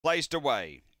placed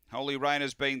away. Holy Rain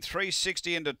has been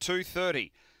 360 into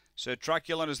 230. Sir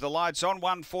Truculent is the lights on,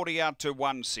 140 out to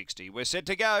 160. We're set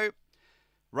to go.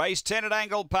 Race 10 at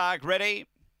Angle Park, ready.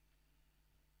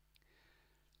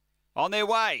 On their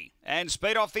way, and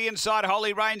speed off the inside.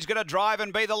 Holy Rain's going to drive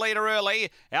and be the leader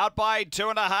early. Out by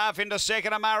 2.5 into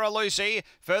second, Amara Lucy.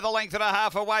 Further length and a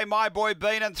half away, My Boy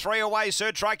Bean, and 3 away,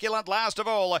 Sir Truculent. Last of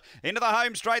all, into the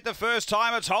home straight the first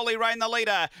time. It's Holy Rain the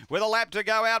leader, with a lap to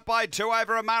go. Out by 2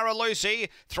 over Amara Lucy.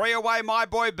 3 away, My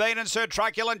Boy Bean, and Sir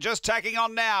Truculent just tacking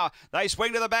on now. They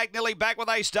swing to the back, nearly back where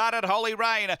they started. Holy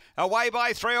Rain away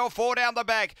by 3 or 4 down the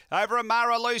back over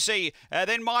Amara Lucy.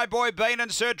 Then My Boy Bean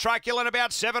and Sir Truculent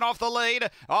about 7 off the lead.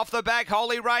 Off the back,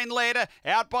 Holy Rain led.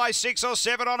 Out by 6 or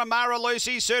 7 on Amara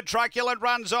Lucy. Sir Truculent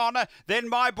runs on. Then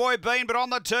My Boy Bean, but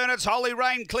on the turn it's Holy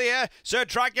Rain clear. Sir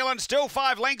Truculent still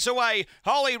 5 lengths away.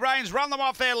 Holy Rain's run them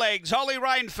off their legs. Holy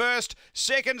Rain first.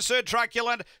 Second, Sir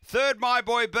Truculent. Third, My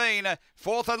Boy Bean.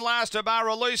 Fourth and last,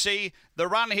 Amara Lucy. The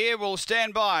run here will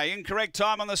stand by. Incorrect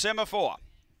time on the semaphore.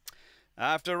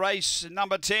 After race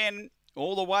number 10,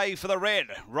 all the way for the red,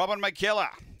 Robin McKellar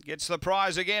gets the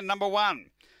prize again, number 1.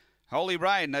 Holy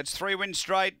Rain, that's 3 wins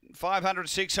straight, 500,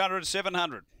 600,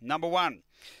 700. Number 1.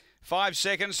 5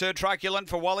 seconds, Sir Truculent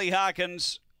for Wally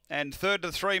Harkins. And third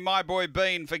to 3, My Boy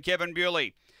Bean for Kevin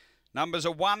Bewley. Numbers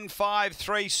are 1, 5,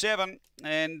 3, 7.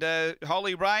 And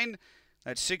Holy Rain,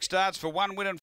 that's 6 starts for 1 win and